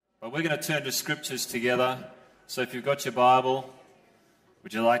But we're going to turn to scriptures together. So if you've got your Bible,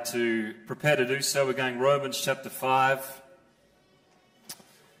 would you like to prepare to do so? We're going Romans chapter 5.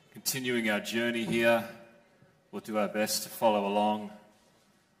 Continuing our journey here. We'll do our best to follow along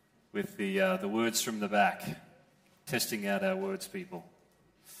with the words from the back. Testing out our words, people.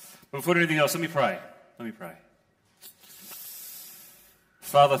 But before anything else, let me pray.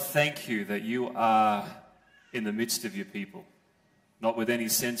 Father, thank you that you are in the midst of your people. Not with any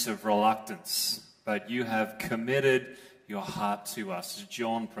sense of reluctance, but you have committed your heart to us. As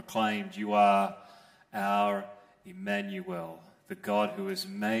John proclaimed, you are our Emmanuel, the God who has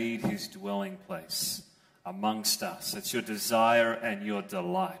made his dwelling place amongst us. It's your desire and your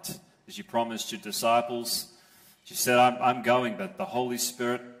delight. As you promised your disciples, you said, I'm going, but the Holy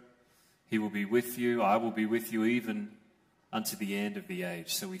Spirit, he will be with you. I will be with you even unto the end of the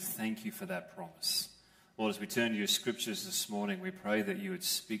age. So we thank you for that promise. Lord, as we turn to your scriptures this morning, we pray that you would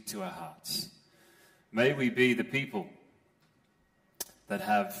speak to our hearts. May we be the people that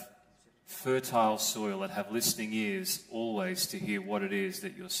have fertile soil, that have listening ears always to hear what it is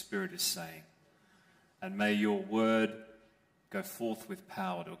that your Spirit is saying. And may your word go forth with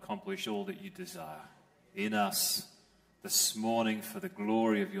power to accomplish all that you desire in us this morning for the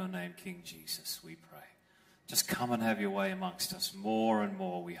glory of your name, King Jesus, we pray. Just come and have your way amongst us more and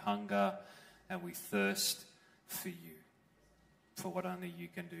more. We hunger and we thirst for you, for what only you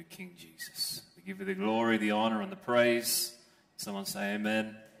can do, King Jesus. We give you the glory, the honor, and the praise. Someone say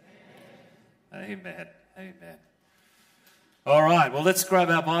amen. Amen. Amen. All right, well, let's grab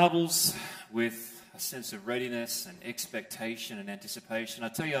our Bibles with a sense of readiness and expectation and anticipation. I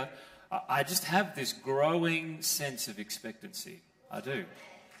tell you, I just have this growing sense of expectancy. I do.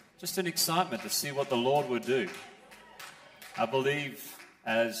 Just an excitement to see what the Lord would do. I believe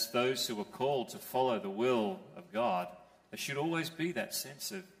as those who are called to follow the will of God, there should always be that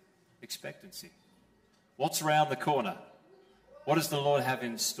sense of expectancy. What's around the corner? What does the Lord have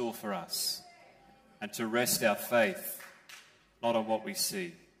in store for us? And to rest our faith, not on what we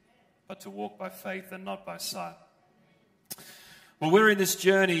see, but to walk by faith and not by sight. Well, we're in this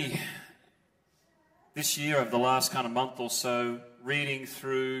journey this year of the last kind of month or so, journeying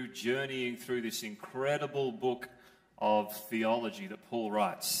through this incredible book of theology that Paul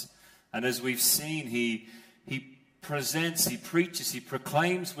writes. And as we've seen, he presents, he preaches, he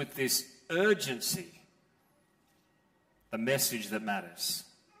proclaims with this urgency the message that matters,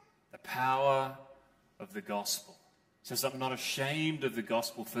 the power of the gospel. He says, I'm not ashamed of the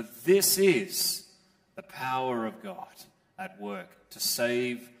gospel, for this is the power of God at work to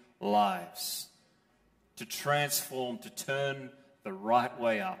save lives, to transform, to turn the right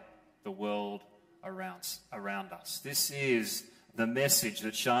way up the world around us. This is the message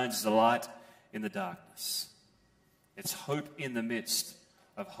that shines the light in the darkness. It's hope in the midst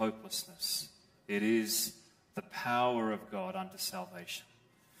of hopelessness. It is the power of God unto salvation.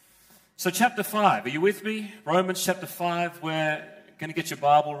 So chapter 5, are you with me? Romans chapter 5, we're going to get your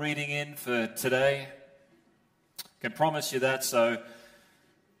Bible reading in for today. I can promise you that, so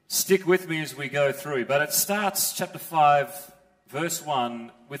stick with me as we go through. But it starts, chapter 5, verse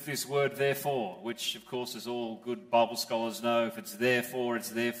 1, with this word therefore, which of course, as all good Bible scholars know, if it's there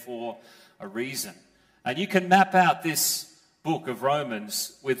for a reason. And you can map out this book of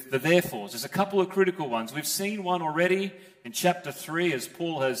Romans with the therefores. There's a couple of critical ones. We've seen one already in chapter 3 as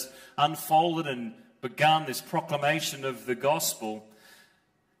Paul has unfolded and begun this proclamation of the gospel,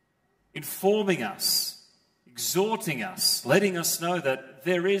 informing us, exhorting us, letting us know that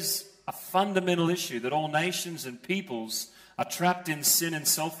there is a fundamental issue, that all nations and peoples are trapped in sin and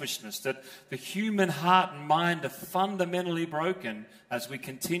selfishness, that the human heart and mind are fundamentally broken as we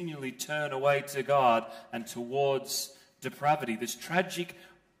continually turn away to God and towards depravity, this tragic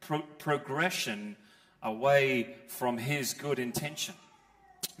progression away from his good intention.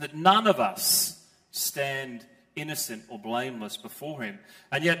 That none of us stand innocent or blameless before him.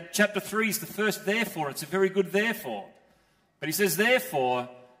 And yet chapter 3 is the first therefore. It's a very good therefore. But he says, therefore,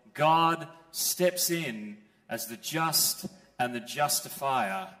 God steps in as the just and the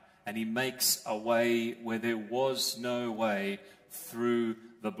justifier, and he makes a way where there was no way through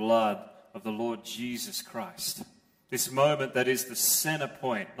the blood of the Lord Jesus Christ. This moment that is the center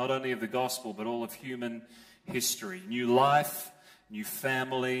point, not only of the gospel, but all of human history. New life, new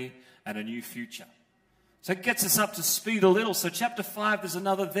family, and a new future. So it gets us up to speed a little. So chapter 5, there's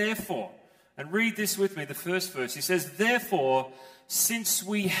another therefore. And read this with me, the first verse. He says, therefore, since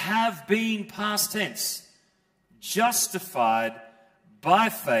we have been, past tense, justified by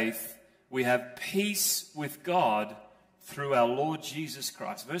faith, we have peace with God through our Lord Jesus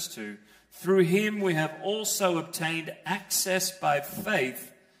Christ. Verse 2, through him we have also obtained access by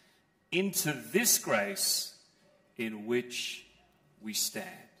faith into this grace in which we stand.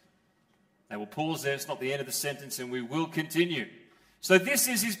 Now we'll pause there. It's not the end of the sentence, and we will continue. So this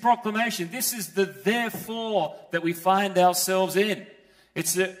is his proclamation. This is the therefore that we find ourselves in.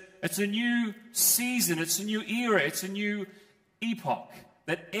 It's a new season. It's a new era. It's a new epoch.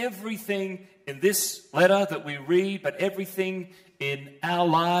 That everything in this letter that we read, but everything in our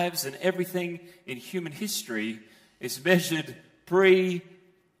lives and everything in human history is measured pre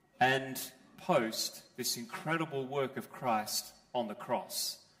and post this incredible work of Christ on the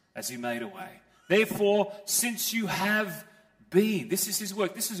cross as he made a way. Therefore, since you have been, this is his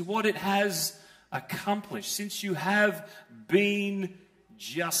work, this is what it has accomplished. Since you have been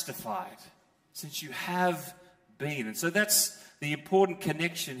justified, since you have been. And so that's the important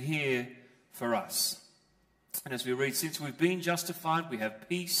connection here for us. And as we read, since we've been justified, we have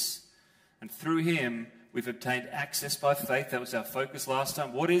peace, and through him we've obtained access by faith. That was our focus last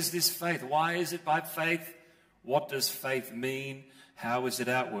time. What is this faith? Why is it by faith? What does faith mean? How is it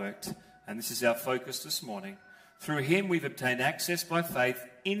outworked? And this is our focus this morning. Through him we've obtained access by faith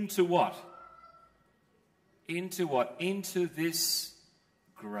into what? Into what? Into this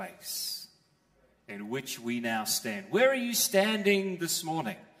grace in which we now stand. Where are you standing this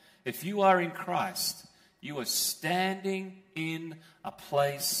morning? If you are in Christ, you are standing in a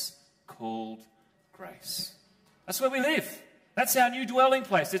place called grace. That's where we live. That's our new dwelling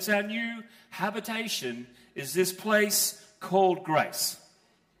place. It's our new habitation, is this place called grace.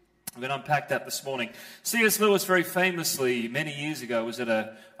 I'm going to unpack that this morning. C.S. Lewis very famously, many years ago, was at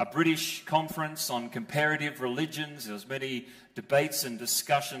a British conference on comparative religions. There was many debates and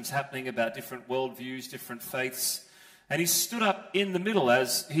discussions happening about different worldviews, different faiths. And he stood up in the middle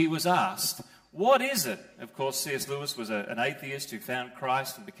as he was asked, what is it? Of course, C.S. Lewis was an atheist who found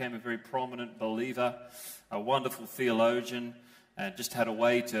Christ and became a very prominent believer, a wonderful theologian, and just had a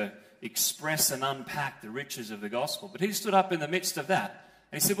way to express and unpack the riches of the gospel. But he stood up in the midst of that.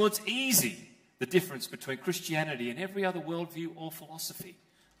 And he said, well, it's easy, the difference between Christianity and every other worldview or philosophy.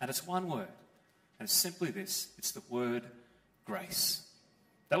 And it's one word. And it's simply this. It's the word grace.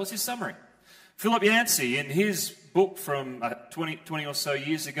 That was his summary. Philip Yancey, in his book from 20 or so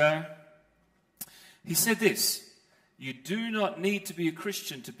years ago, he said this: you do not need to be a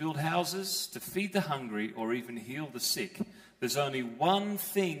Christian to build houses, to feed the hungry, or even heal the sick. There's only one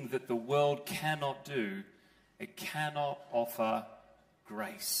thing that the world cannot do. It cannot offer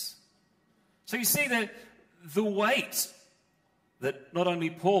grace. So you see that the weight that not only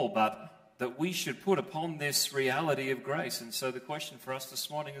Paul, but that we should put upon this reality of grace. And so the question for us this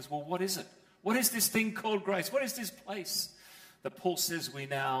morning is, well, what is it? What is this thing called grace? What is this place that Paul says we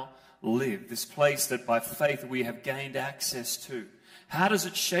now live? This place that by faith we have gained access to. How does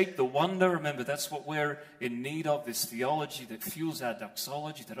it shape the wonder? Remember, that's what we're in need of, this theology that fuels our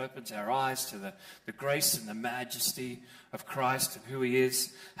doxology, that opens our eyes to the grace and the majesty of Christ and who he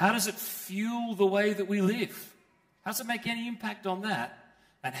is. How does it fuel the way that we live? How does it make any impact on that?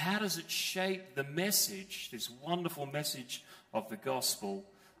 And how does it shape the message, this wonderful message of the gospel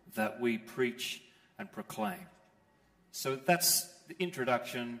that we preach and proclaim? So that's the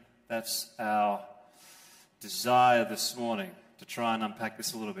introduction. That's our desire this morning, to try and unpack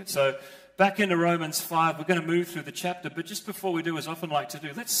this a little bit. So back into Romans 5, we're going to move through the chapter, but just before we do, as I often like to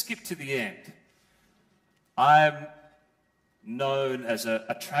do, let's skip to the end. I'm known as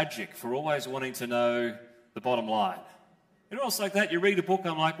a tragic for always wanting to know the bottom line. You know, it's like that. You read a book,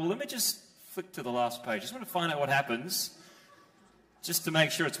 I'm like, well, let me just flick to the last page. I just want to find out what happens, just to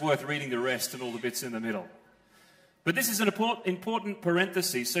make sure it's worth reading the rest and all the bits in the middle. But this is an important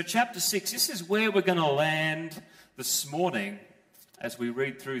parenthesis. So chapter 6, this is where we're going to land this morning as we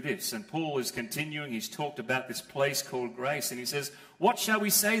read through this. And Paul is continuing. He's talked about this place called grace. And he says, what shall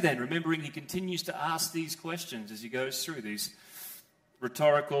we say then? Remembering he continues to ask these questions as he goes through these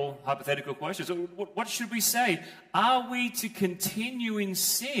rhetorical, hypothetical questions. What should we say? Are we to continue in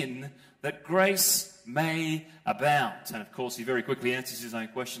sin that grace may abound? And of course, he very quickly answers his own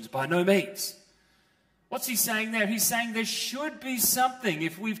questions. By no means. What's he saying there? He's saying there should be something,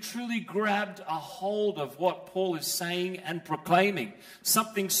 if we've truly grabbed a hold of what Paul is saying and proclaiming.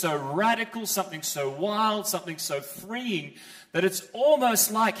 Something so radical, something so wild, something so freeing, that it's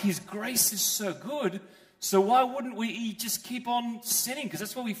almost like his grace is so good, so why wouldn't we just keep on sinning? Because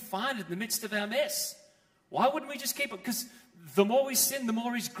that's what we find in the midst of our mess. Why wouldn't we just keep it? Because the more we sin, the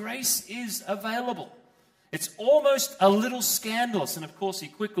more his grace is available. It's almost a little scandalous. And of course, he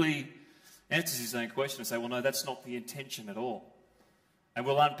quickly answers his own question and say, well, no, that's not the intention at all. And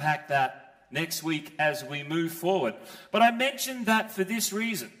we'll unpack that next week as we move forward. But I mentioned that for this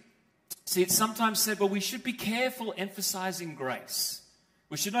reason. See, it's sometimes said, well, we should be careful emphasizing grace.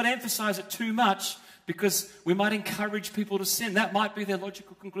 We should not emphasize it too much because we might encourage people to sin. That might be their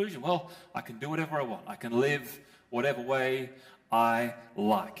logical conclusion. Well, I can do whatever I want. I can live whatever way I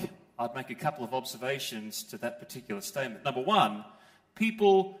like. I'd make a couple of observations to that particular statement. Number one,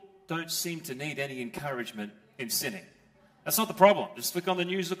 people don't seem to need any encouragement in sinning. That's not the problem. Just look on the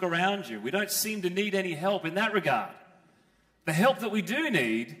news, look around you. We don't seem to need any help in that regard. The help that we do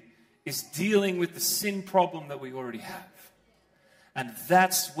need is dealing with the sin problem that we already have. And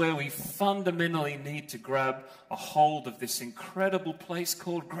that's where we fundamentally need to grab a hold of this incredible place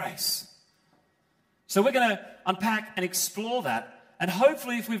called grace. So we're going to unpack and explore that. And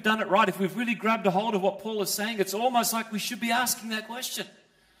hopefully if we've done it right, if we've really grabbed a hold of what Paul is saying, it's almost like we should be asking that question.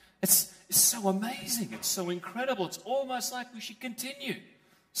 It's so amazing. It's so incredible. It's almost like we should continue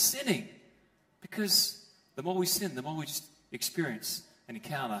sinning. Because the more we sin, the more we just experience and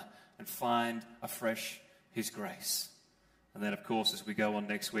encounter and find afresh His grace. And then, of course, as we go on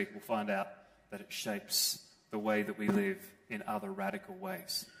next week, we'll find out that it shapes the way that we live in other radical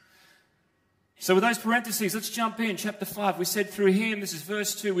ways. So with those parentheses, let's jump in. Chapter 5, we said through Him, this is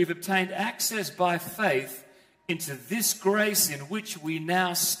verse 2, we've obtained access by faith into this grace in which we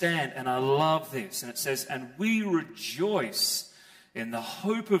now stand. And I love this. And it says, and we rejoice in the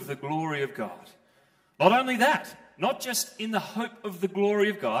hope of the glory of God. Not only that, not just in the hope of the glory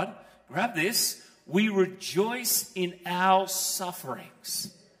of God. Grab this. We rejoice in our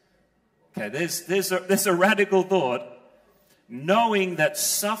sufferings. Okay, there's a radical thought. Knowing that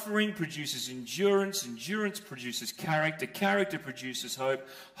suffering produces endurance, endurance produces character, character produces hope.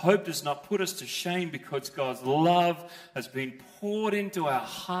 Hope does not put us to shame because God's love has been poured into our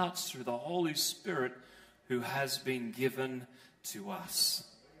hearts through the Holy Spirit who has been given to us.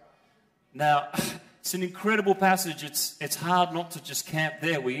 Now, it's an incredible passage. It's hard not to just camp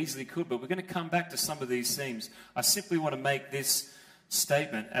there. We easily could, but we're going to come back to some of these themes. I simply want to make this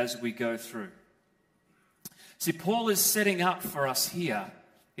statement as we go through. See, Paul is setting up for us here.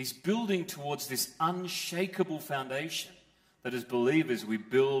 He's building towards this unshakable foundation that as believers we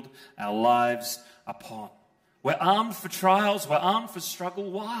build our lives upon. We're armed for trials. We're armed for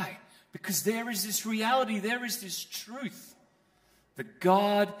struggle. Why? Because there is this reality. There is this truth that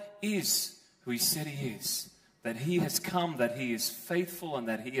God is who He said He is. That He has come, that He is faithful, and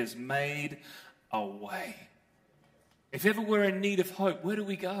that He has made a way. If ever we're in need of hope, where do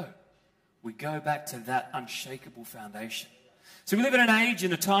we go? We go back to that unshakable foundation. So we live in an age,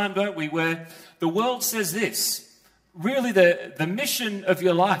 in a time, don't we, where the world says this. Really, the mission of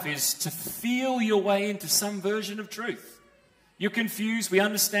your life is to feel your way into some version of truth. You're confused, we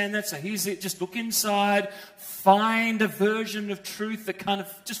understand that, so here's it. Just look inside, find a version of truth that kind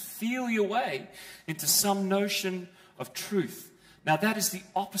of just feel your way into some notion of truth. Now, that is the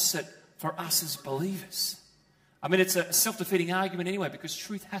opposite for us as believers. I mean, it's a self-defeating argument anyway, because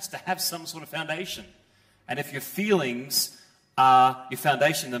truth has to have some sort of foundation. And if your feelings are your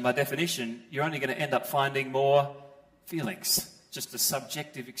foundation, then by definition, you're only going to end up finding more feelings. Just a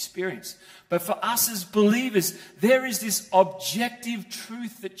subjective experience. But for us as believers, there is this objective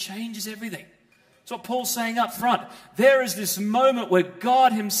truth that changes everything. That's what Paul's saying up front. There is this moment where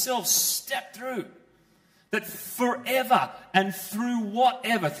God Himself stepped through. That forever and through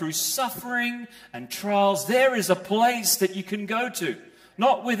whatever, through suffering and trials, there is a place that you can go to.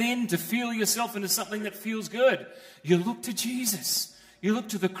 Not within to feel yourself into something that feels good. You look to Jesus. You look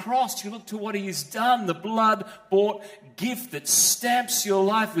to the cross. You look to what He has done, the blood-bought gift that stamps your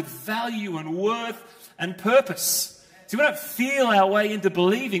life with value and worth and purpose. See, we don't feel our way into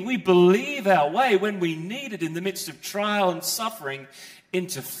believing. We believe our way when we need it in the midst of trial and suffering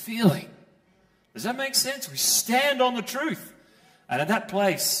into feeling. Does that make sense? We stand on the truth. And at that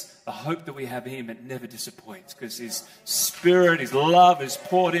place, the hope that we have in Him, it never disappoints because His Spirit, His love is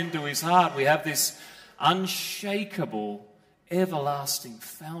poured into His heart. We have this unshakable, everlasting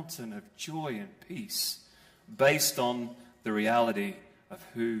fountain of joy and peace based on the reality of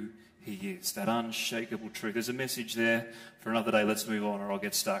who He is, that unshakable truth. There's a message there for another day. Let's move on or I'll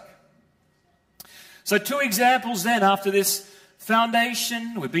get stuck. So 2 examples then after this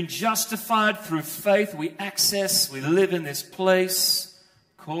foundation. We've been justified through faith. We live in this place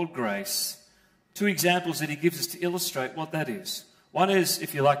called grace. 2 examples that he gives us to illustrate what that is. One is,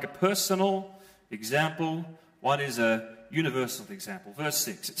 if you like, a personal example. One is a universal example. Verse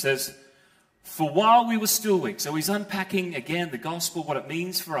 6, it says, for while we were still weak. So he's unpacking again the gospel, what it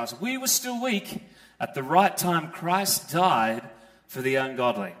means for us. We were still weak. At the right time, Christ died for the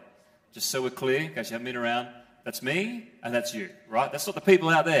ungodly. Just so we're clear, in case you haven't been around, that's me and that's you, right? That's not the people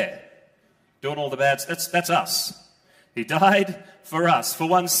out there doing all the bad. That's us. He died for us. For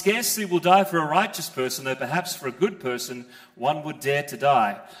one scarcely will die for a righteous person, though perhaps for a good person one would dare to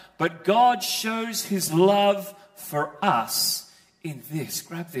die. But God shows his love for us in this.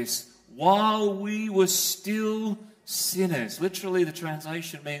 Grab this. While we were still sinners. Literally the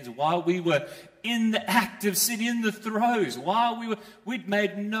translation means while we were in the act of sin, in the throes, we'd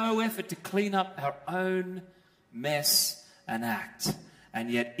made no effort to clean up our own mess and act. And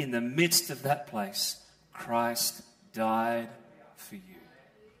yet in the midst of that place, Christ died for you.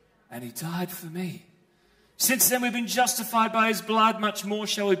 And he died for me. Since then we've been justified by his blood, much more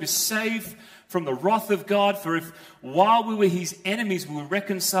shall we be saved from the wrath of God. For if while we were his enemies we were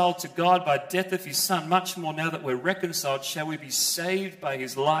reconciled to God by death of his Son, much more now that we're reconciled shall we be saved by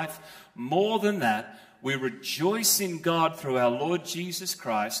his life. More than that, we rejoice in God through our Lord Jesus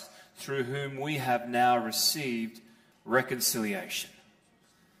Christ, through whom we have now received reconciliation.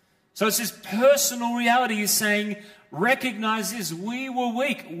 So it's this personal reality. He's saying, recognize this, we were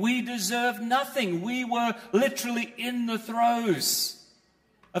weak, we deserved nothing. We were literally in the throes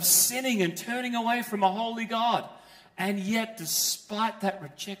of sinning and turning away from a holy God. And yet, despite that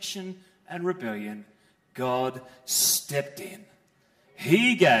rejection and rebellion, God stepped in.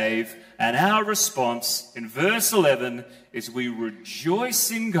 He gave, and our response in verse 11 is we rejoice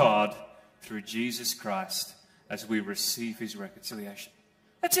in God through Jesus Christ as we receive his reconciliation.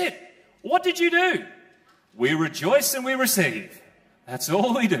 That's it. What did you do? We rejoice and we receive. That's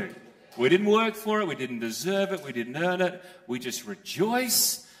all we do. We didn't work for it. We didn't deserve it. We didn't earn it. We just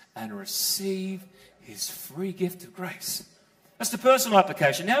rejoice and receive his free gift of grace. That's the personal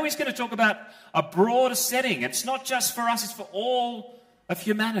application. Now he's going to talk about a broader setting. It's not just for us, it's for all of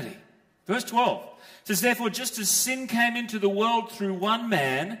humanity. Verse 12 says, therefore, just as sin came into the world through one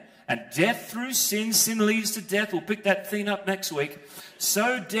man, and death through sin, sin leads to death. We'll pick that theme up next week.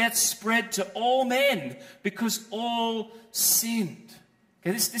 So death spread to all men because all sinned.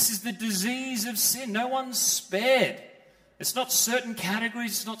 Okay, this is the disease of sin. No one's spared. It's not certain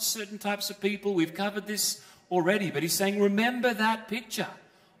categories. It's not certain types of people. We've covered this already. But he's saying, remember that picture.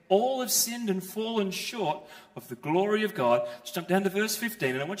 All have sinned and fallen short of the glory of God. Let's jump down to verse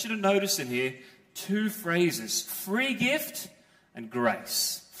 15. And I want you to notice in here two phrases. Free gift and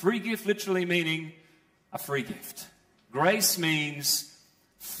grace. Free gift literally meaning a free gift. Grace means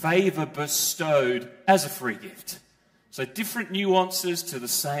favor bestowed as a free gift. So different nuances to the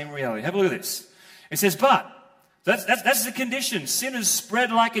same reality. Have a look at this. It says, but, that's the condition. Sin has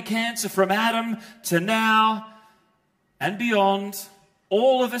spread like a cancer from Adam to now and beyond.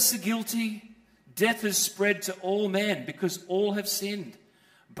 All of us are guilty. Death has spread to all men because all have sinned.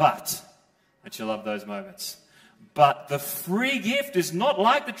 But, don't you love those moments? But the free gift is not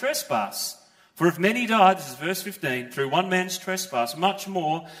like the trespass. For if many died, this is verse 15, through one man's trespass, much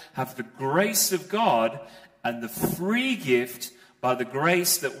more have the grace of God and the free gift by the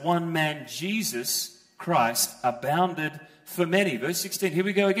grace that one man, Jesus Christ, abounded for many. Verse 16, here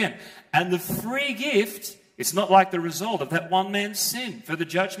we go again. And the free gift is not like the result of that one man's sin. For the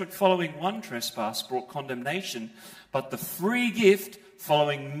judgment following one trespass brought condemnation, but the free gift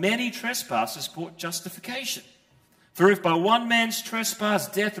following many trespasses brought justification. For if by one man's trespass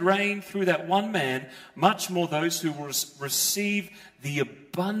death reigned through that one man, much more those who will receive the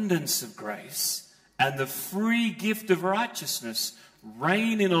abundance of grace and the free gift of righteousness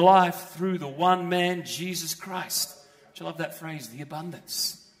reign in life through the one man, Jesus Christ. I love that phrase, the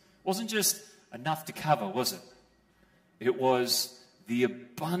abundance. It wasn't just enough to cover, was it? It was the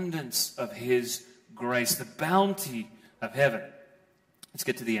abundance of his grace, the bounty of heaven. Let's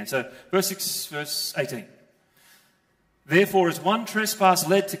get to the end. So verse 18. Therefore, as one trespass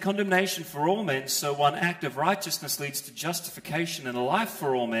led to condemnation for all men, so one act of righteousness leads to justification and life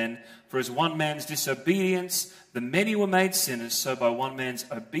for all men. For as one man's disobedience, the many were made sinners, so by one man's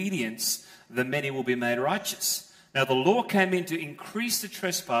obedience, the many will be made righteous. Now the law came in to increase the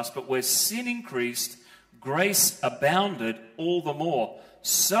trespass, but where sin increased, grace abounded all the more,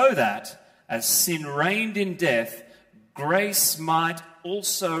 so that as sin reigned in death, grace might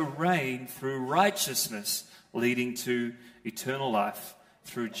also reign through righteousness, leading to eternal life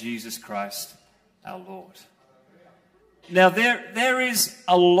through Jesus Christ our Lord. Now there is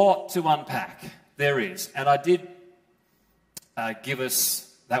a lot to unpack. There is. And I did give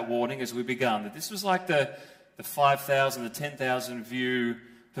us that warning as we began, that this was like the 5,000, the 10,000 view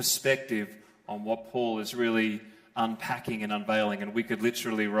perspective on what Paul is really unpacking and unveiling. And we could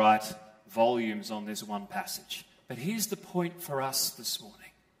literally write volumes on this one passage. But here's the point for us this morning.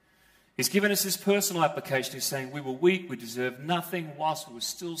 He's given us his personal application. He's saying we were weak, we deserved nothing. Whilst we were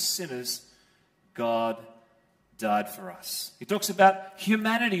still sinners, God died for us. He talks about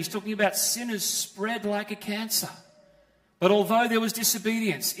humanity. He's talking about sinners spread like a cancer. But although there was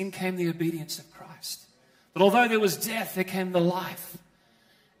disobedience, in came the obedience of Christ. But although there was death, there came the life.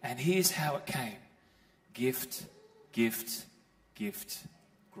 And here's how it came. Gift, gift, gift.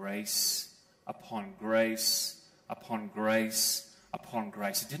 Grace upon grace upon grace upon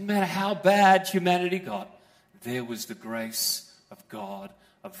grace. It didn't matter how bad humanity got. There was the grace of God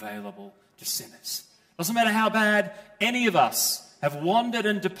available to sinners. Doesn't matter how bad any of us have wandered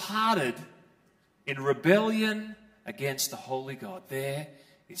and departed in rebellion against the holy God. There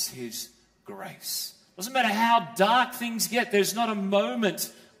is his grace. Doesn't matter how dark things get. There's not a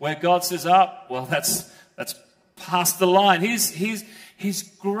moment where God says, well, that's past the line.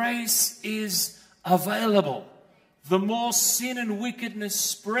 His grace is available. The more sin and wickedness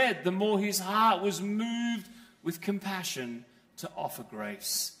spread, the more his heart was moved with compassion to offer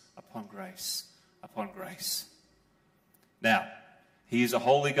grace upon grace upon grace. Now, he is a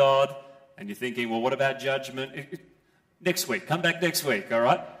holy God, and you're thinking, well, what about judgment? Next week. Come back next week, all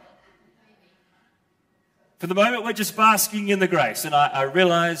right? For the moment, we're just basking in the grace, and I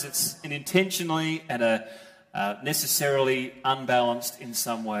realize it's an intentionally and a necessarily unbalanced in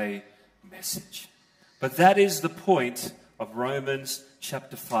some way message. But that is the point of Romans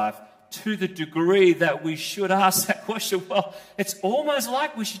chapter 5, to the degree that we should ask that question. Well, it's almost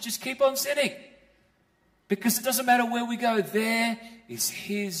like we should just keep on sinning, because it doesn't matter where we go. There is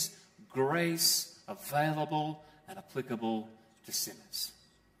his grace available and applicable to sinners.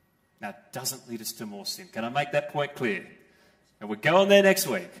 Now, it doesn't lead us to more sin. Can I make that point clear? And we're going there next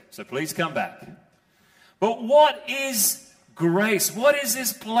week, so please come back. But what is grace? What is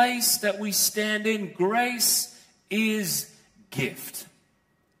this place that we stand in? Grace is gift.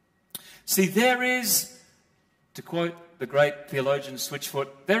 See, there is, to quote the great theologian Switchfoot,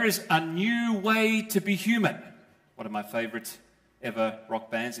 there is a new way to be human. One of my favourite ever rock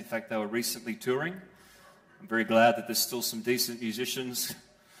bands. In fact, they were recently touring. I'm very glad that there's still some decent musicians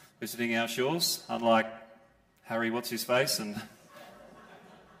visiting our shores, unlike Harry what's-his-face, and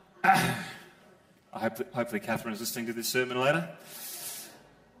hopefully Catherine is listening to this sermon later.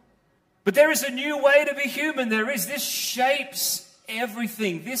 But there is a new way to be human. This shapes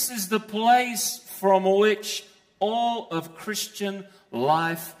everything. This is the place from which all of Christian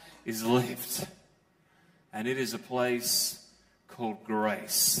life is lived. And it is a place called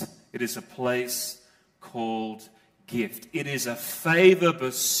grace. It is a place called gift. It is a favor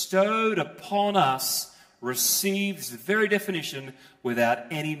bestowed upon us, receives the very definition without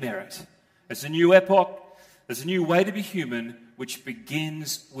any merit. There's a new epoch, there's a new way to be human, which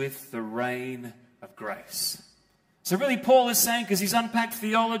begins with the reign of grace. So really Paul is saying, because he's unpacked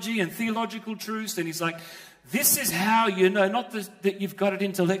theology and theological truths, and he's like, this is how you know, not that you've got it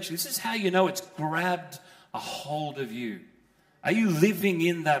intellectually, this is how you know it's grabbed a hold of you. Are you living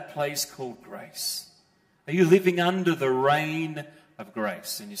in that place called grace? Are you living under the reign of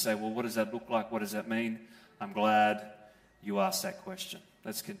grace? And you say, well, what does that look like? What does that mean? I'm glad you asked that question.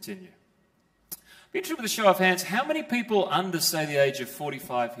 Let's continue. Be interested with a show of hands. How many people under, say, the age of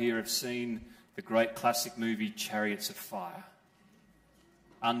 45 here have seen the great classic movie Chariots of Fire?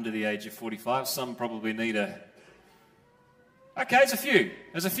 Under the age of 45. Some probably need a... Okay, there's a few.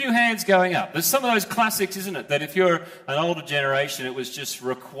 There's a few hands going up. There's some of those classics, isn't it, that if you're an older generation, it was just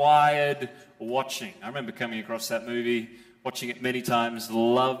required watching. I remember coming across that movie, watching it many times,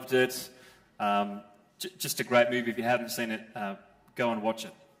 loved it. Just a great movie. If you haven't seen it, go and watch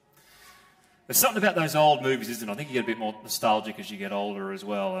it. There's something about those old movies, isn't it? I think you get a bit more nostalgic as you get older as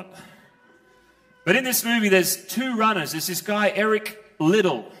well. But in this movie, there's two runners. There's this guy, Eric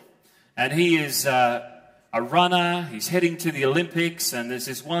Liddell, and he is a runner. He's heading to the Olympics, and there's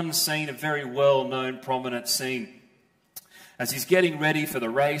this one scene, a very well-known, prominent scene, as he's getting ready for the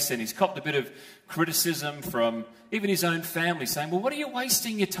race, and he's copped a bit of criticism from even his own family, saying, well, what are you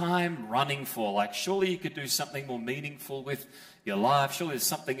wasting your time running for? Like, surely you could do something more meaningful with your life. Surely there's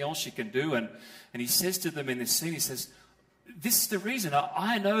something else you can do. And he says to them in this scene, he says, this is the reason.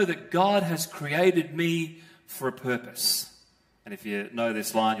 I know that God has created me for a purpose. And if you know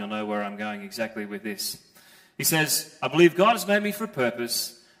this line, you'll know where I'm going exactly with this. He says, I believe God has made me for a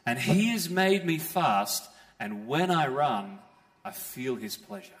purpose, and he has made me fast, and when I run, I feel his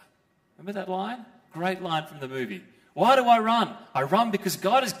pleasure. Remember that line? Great line from the movie. Why do I run? I run because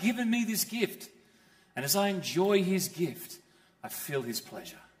God has given me this gift. And as I enjoy his gift, I feel his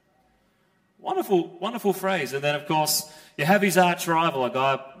pleasure. Wonderful, wonderful phrase. And then, of course, you have his arch rival, a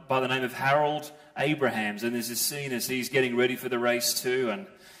guy by the name of Harold Abrahams. And there's this scene as he's getting ready for the race too. And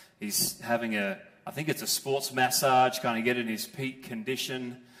he's having I think it's a sports massage, kind of get in his peak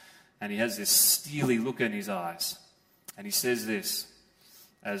condition. And he has this steely look in his eyes. And he says this,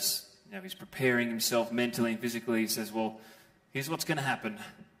 as he's preparing himself mentally and physically. He says, well, here's what's going to happen.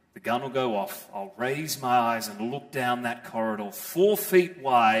 The gun will go off. I'll raise my eyes and look down that corridor 4 feet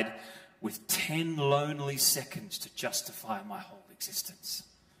wide with 10 lonely seconds to justify my whole existence.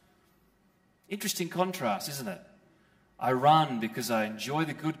 Interesting contrast, isn't it? I run because I enjoy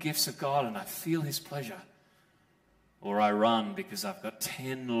the good gifts of God and I feel his pleasure. Or I run because I've got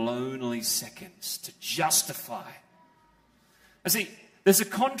 10 lonely seconds to justify. And see, there's a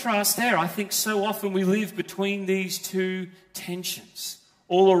contrast there. I think so often we live between these two tensions.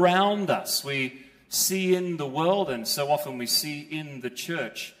 All around us, we see in the world, and so often we see in the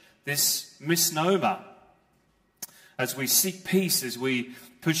church, this misnomer. As we seek peace, as we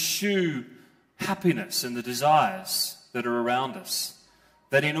pursue happiness and the desires that are around us,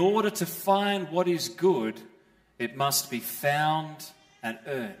 that in order to find what is good, it must be found and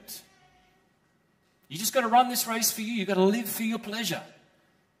earned. You just got to run this race for you. You've got to live for your pleasure.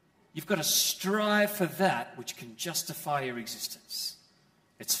 You've got to strive for that which can justify your existence.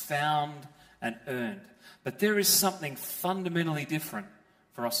 It's found and earned. But there is something fundamentally different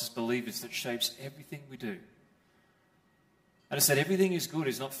for us as believers that shapes everything we do. And I said, everything is good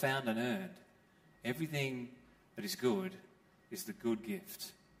is not found and earned. Everything that is good is the good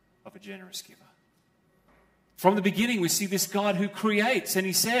gift of a generous giver. From the beginning, we see this God who creates, and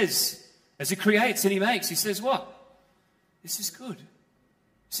he says, as he creates and he makes, he says what? This is good.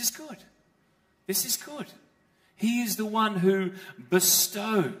 This is good. This is good. He is the one who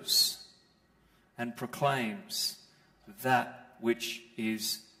bestows and proclaims that which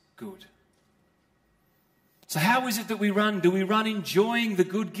is good. So how is it that we run? Do we run enjoying the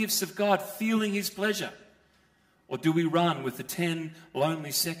good gifts of God, feeling his pleasure? Or do we run with the 10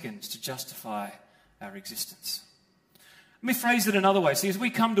 lonely seconds to justify our existence? Let me phrase it another way. See, as we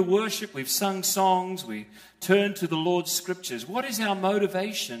come to worship, we've sung songs, we turn to the Lord's scriptures. What is our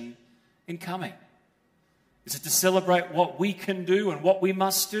motivation in coming? Is it to celebrate what we can do and what we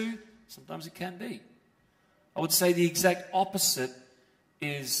must do? Sometimes it can be. I would say the exact opposite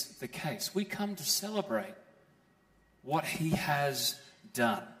is the case. We come to celebrate what he has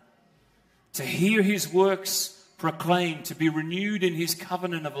done, to hear his works proclaimed, to be renewed in his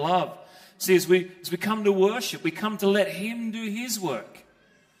covenant of love. See, as we come to worship, we come to let him do his work.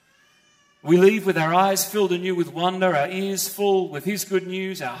 We leave with our eyes filled anew with wonder, our ears full with his good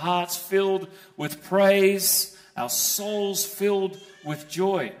news, our hearts filled with praise, our souls filled with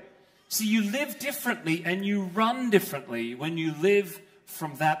joy. See, you live differently and you run differently when you live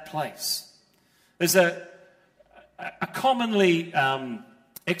from that place. There's a commonly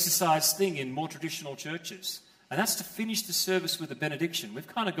exercised thing in more traditional churches, and that's to finish the service with a benediction. We've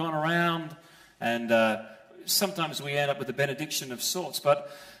kind of gone around, and sometimes we end up with a benediction of sorts,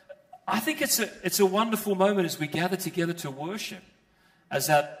 but I think it's a wonderful moment as we gather together to worship, as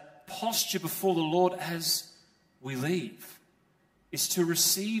that posture before the Lord as we leave is to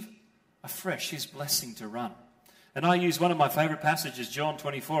receive afresh his blessing to run. And I use one of my favorite passages, John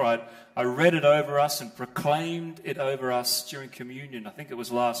 24. I read it over us and proclaimed it over us during communion. I think it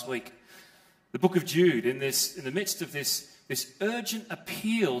was last week. The book of Jude, in the midst of this urgent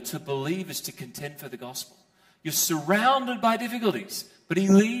appeal to believers to contend for the gospel. You're surrounded by difficulties, but he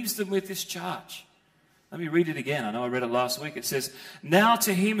leaves them with this charge. Let me read it again. I know I read it last week. It says, "Now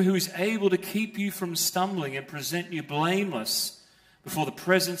to him who is able to keep you from stumbling and present you blameless before the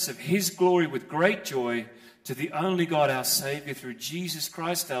presence of his glory with great joy, to the only God our Savior through Jesus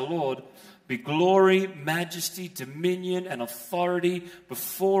Christ our Lord, be glory, majesty, dominion, and authority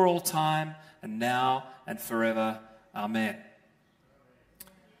before all time and now and forever. Amen."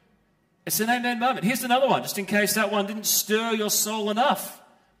 It's an amen moment. Here's another one, just in case that one didn't stir your soul enough.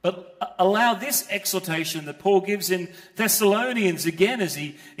 But allow this exhortation that Paul gives in Thessalonians again as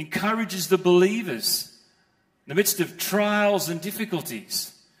he encourages the believers in the midst of trials and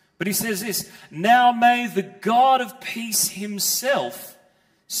difficulties. But he says this, "Now may the God of peace himself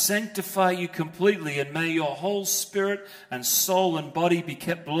sanctify you completely, and may your whole spirit and soul and body be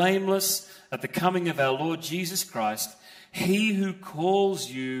kept blameless at the coming of our Lord Jesus Christ. He who calls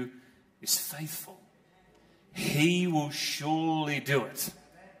you is faithful. He will surely do it."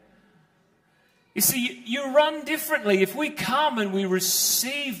 You see, you run differently if we come and we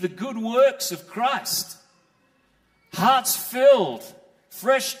receive the good works of Christ. Hearts filled,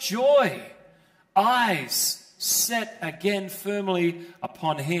 fresh joy, eyes set again firmly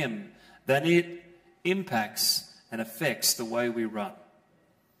upon him, then it impacts and affects the way we run.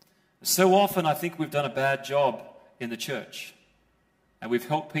 So often I think we've done a bad job in the church, and we've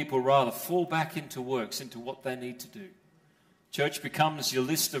helped people rather fall back into works, into what they need to do. Church becomes your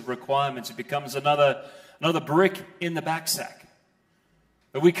list of requirements. It becomes another brick in the backsack.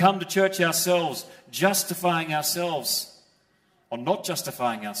 That we come to church ourselves, justifying ourselves, or not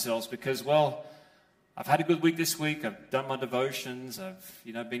justifying ourselves because, well, I've had a good week this week, I've done my devotions,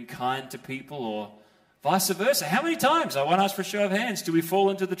 I've, been kind to people, or vice versa. How many times, I won't ask for a show of hands, do we fall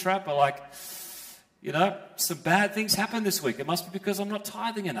into the trap of some bad things happen this week? It must be because I'm not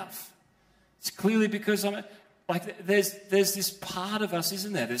tithing enough. It's clearly because there's this part of us,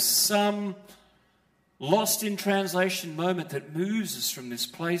 isn't there? There's some lost in translation moment that moves us from this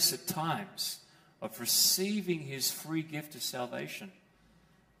place at times of receiving his free gift of salvation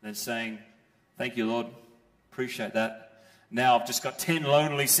and then saying, thank you, Lord, appreciate that. Now I've just got 10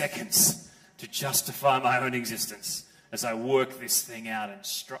 lonely seconds to justify my own existence as I work this thing out and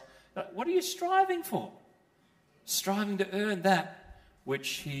what are you striving for? Striving to earn that which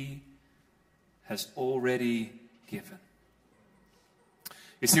he has already given.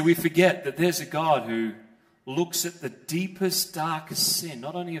 You see, we forget that there's a God who looks at the deepest, darkest sin,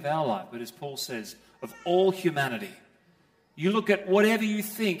 not only of our life, but as Paul says, of all humanity. You look at whatever you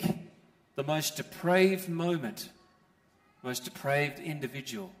think the most depraved moment, most depraved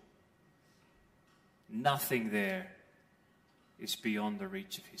individual. Nothing there is beyond the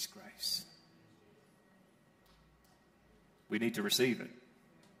reach of his grace. We need to receive it.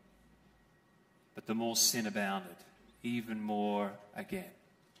 But the more sin abounded, even more again,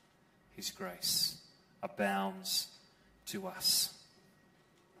 his grace abounds to us.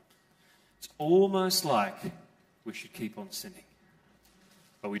 It's almost like we should keep on sinning,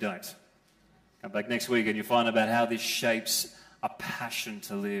 but we don't. Come back next week and you'll find about how this shapes a passion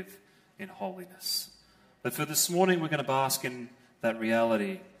to live in holiness. But for this morning, we're going to bask in that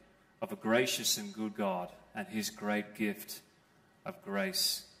reality of a gracious and good God and his great gift of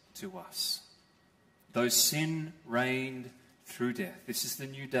grace to us. Though sin reigned through death, this is the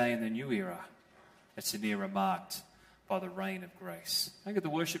new day and the new era. It's an era marked by the reign of grace. Can I get the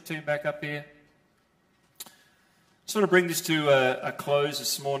worship team back up here? Sort of bring this to a close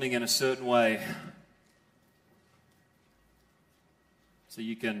this morning in a certain way. So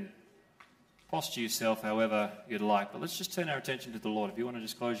you can posture yourself however you'd like. But let's just turn our attention to the Lord. If you want to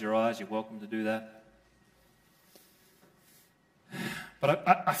just close your eyes, you're welcome to do that. But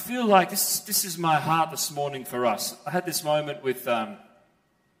I feel like this is my heart this morning for us. I had this moment with a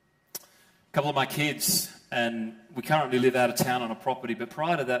couple of my kids, and we currently live out of town on a property, but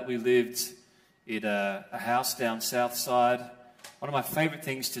prior to that we lived in a house down south side. One of my favourite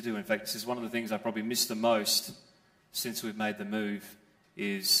things to do, in fact, this is one of the things I probably miss the most since we've made the move,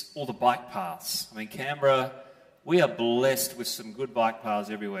 is all the bike paths. I mean, Canberra, we are blessed with some good bike paths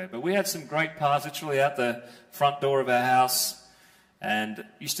everywhere, but we had some great paths literally out the front door of our house. And it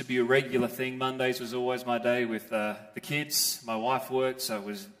used to be a regular thing. Mondays was always my day with the kids. My wife worked, so it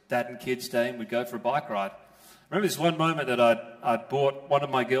was dad and kids day, and we'd go for a bike ride. I remember this one moment that I'd bought one of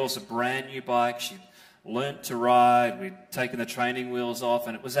my girls a brand new bike. She'd learnt to ride. We'd taken the training wheels off,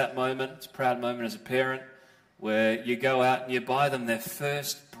 and it was that moment, it's a proud moment as a parent, where you go out and you buy them their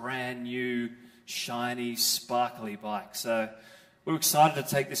first brand new, shiny, sparkly bike. So we were excited to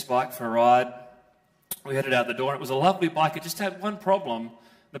take this bike for a ride. We headed out the door, and it was a lovely bike. It just had one problem.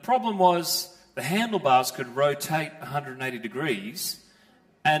 The problem was the handlebars could rotate 180 degrees,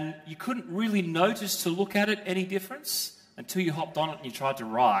 and you couldn't really notice to look at it any difference until you hopped on it and you tried to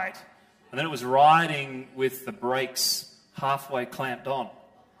ride. And then it was riding with the brakes halfway clamped on.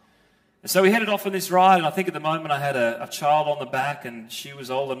 And so we headed off on this ride, and I think at the moment I had a child on the back, and she was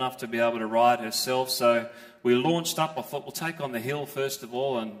old enough to be able to ride herself. So we launched up. I thought we'll take on the hill first of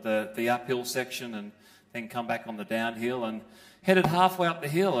all, and the uphill section, and then come back on the downhill, and headed halfway up the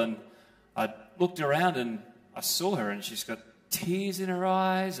hill, and I looked around and I saw her, and she's got tears in her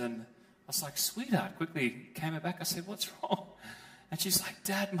eyes, and I was like, sweetheart, quickly came back. I said, what's wrong? And she's like,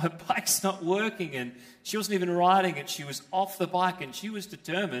 Dad, my bike's not working. And she wasn't even riding it. She was off the bike, and she was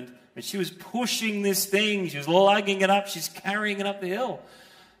determined, and she was pushing this thing. She was lugging it up. She's carrying it up the hill.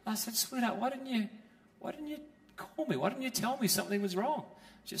 And I said, sweetheart, why didn't you call me? Why didn't you tell me something was wrong?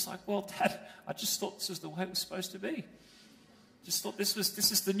 She's like, well, Dad, I just thought this was the way it was supposed to be. Just thought this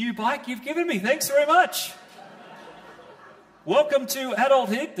is the new bike you've given me. Thanks very much. Welcome to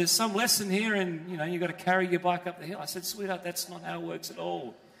adulthood. There's some lesson here, and you've got to carry your bike up the hill. I said, sweetheart, that's not how it works at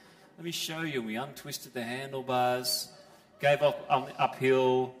all. Let me show you. We untwisted the handlebars, gave up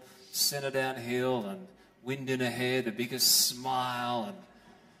uphill, sent her downhill, and wind in her hair, the biggest smile,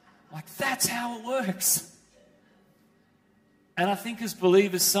 and that's how it works. And I think as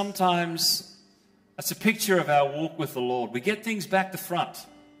believers, sometimes that's a picture of our walk with the Lord. We get things back to front.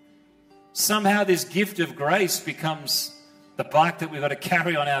 Somehow this gift of grace becomes the bike that we've got to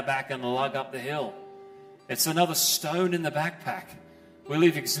carry on our back and lug up the hill. It's another stone in the backpack We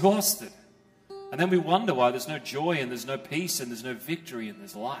leave exhausted. And then we wonder why there's no joy and there's no peace and there's no victory and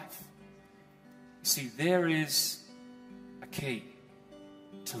there's life. You see, there is a key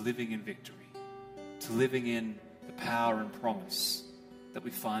to living in victory, to living in the power and promise that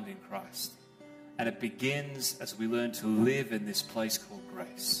we find in Christ. And it begins as we learn to live in this place called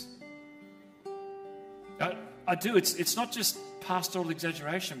grace. I do. It's not just pastoral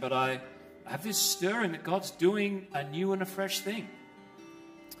exaggeration, but I have this stirring that God's doing a new and a fresh thing.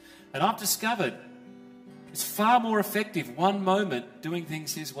 And I've discovered it's far more effective one moment doing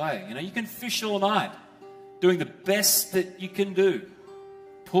things His way. You know, you can fish all night, doing the best that you can do,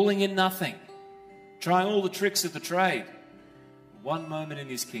 pulling in nothing, trying all the tricks of the trade. One moment in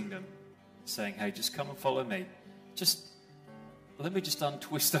His kingdom, saying, hey, just come and follow me. Let me just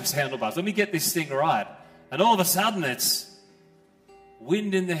untwist those handlebars. Let me get this thing right. And all of a sudden it's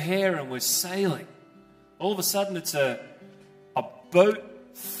wind in the hair and we're sailing. All of a sudden it's a boat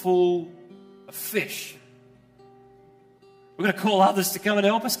full of fish. We're going to call others to come and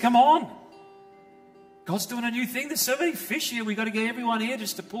help us. Come on. God's doing a new thing. There's so many fish here. We've got to get everyone here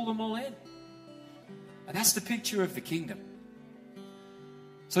just to pull them all in. And that's the picture of the kingdom.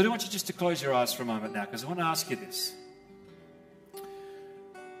 So I do want you just to close your eyes for a moment now, because I want to ask you this.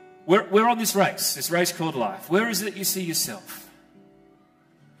 We're on this race called life. Where is it you see yourself?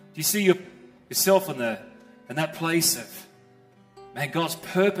 Do you see yourself in that place of, man, God's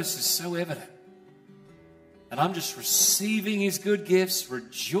purpose is so evident. And I'm just receiving His good gifts,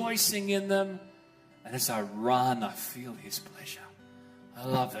 rejoicing in them. And as I run, I feel His pleasure. I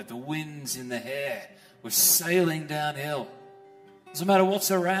love that. The wind's in the hair. We're sailing downhill. Doesn't matter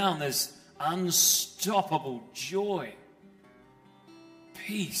what's around, there's unstoppable joy,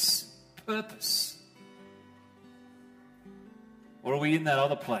 peace, purpose. Or are we in that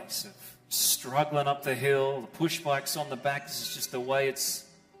other place of struggling up the hill, the push bike's on the back, this is just the way it's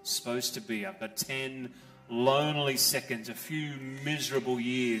supposed to be. I've got 10 lonely seconds, a few miserable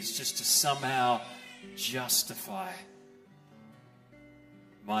years just to somehow justify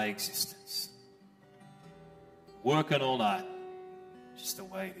my existence. Working all night, just the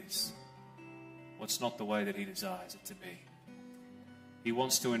way it is. What's not the way that He desires it to be. He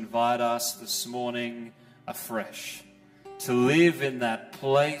wants to invite us this morning afresh to live in that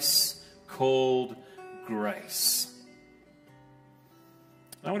place called grace.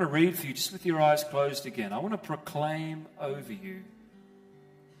 I want to read for you, just with your eyes closed again. I want to proclaim over you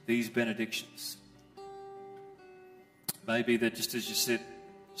these benedictions. Maybe that just as you sit,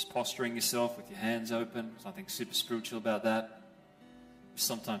 just posturing yourself with your hands open, there's nothing super spiritual about that.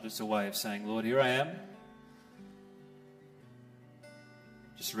 Sometimes it's a way of saying, Lord, here I am,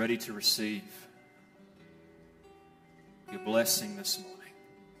 just ready to receive your blessing this morning.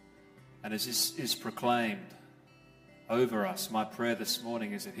 And as this is proclaimed over us, my prayer this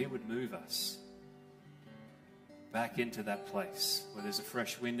morning is that He would move us back into that place where there's a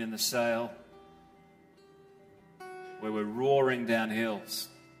fresh wind in the sail, where we're roaring down hills,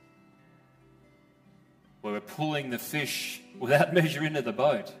 where we're pulling the fish without measure into the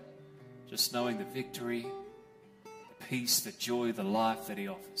boat, just knowing the victory, the peace, the joy, the life that He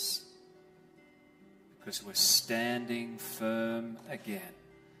offers. Because we're standing firm again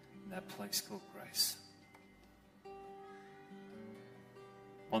in that place called grace.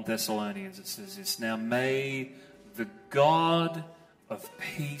 1 Thessalonians, it says this, now may the God of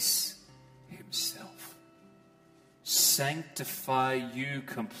peace Himself sanctify you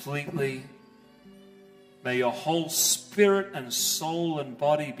completely. May your whole spirit and soul and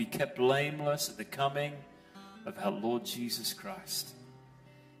body be kept blameless at the coming of our Lord Jesus Christ.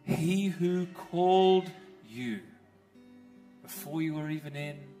 He who called you before you were even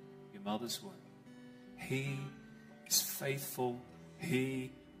in your mother's womb. He is faithful.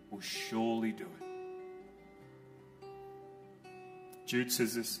 He will surely do it. Jude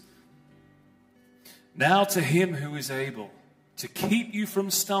says this. Now to Him who is able to keep you from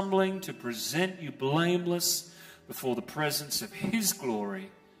stumbling, to present you blameless before the presence of His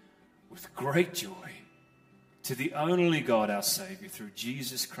glory with great joy, to the only God our Savior, through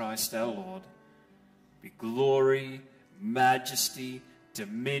Jesus Christ our Lord, be glory, majesty,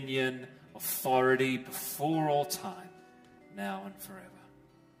 dominion, authority before all time, now and forever.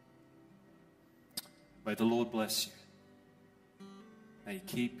 May the Lord bless you. May He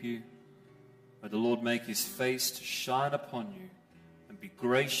keep you. May the Lord make His face to shine upon you and be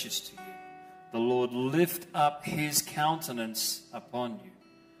gracious to you. The Lord lift up His countenance upon you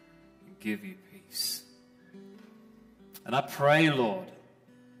and give you peace. And I pray, Lord,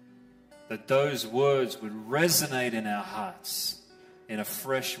 that those words would resonate in our hearts in a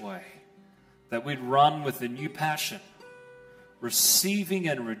fresh way, that we'd run with a new passion, receiving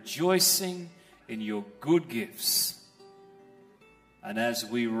and rejoicing in your good gifts. And as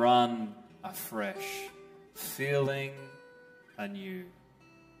we run afresh, feeling anew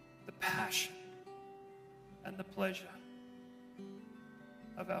the passion and the pleasure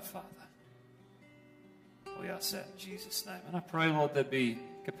of our Father. We ask that in Jesus' name. And I pray, Lord, there be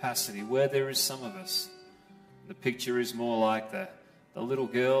capacity where there is some of us. The picture is more like the little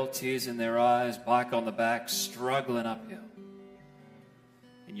girl, tears in their eyes, bike on the back, struggling uphill.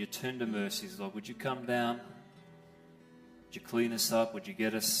 In your tender mercies, Lord, would you come down? Would you clean us up? Would you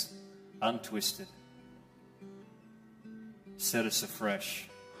get us untwisted? Set us afresh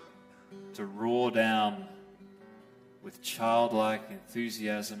to roar down with childlike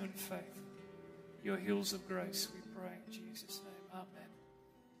enthusiasm and faith your hills of grace, we pray in Jesus' name.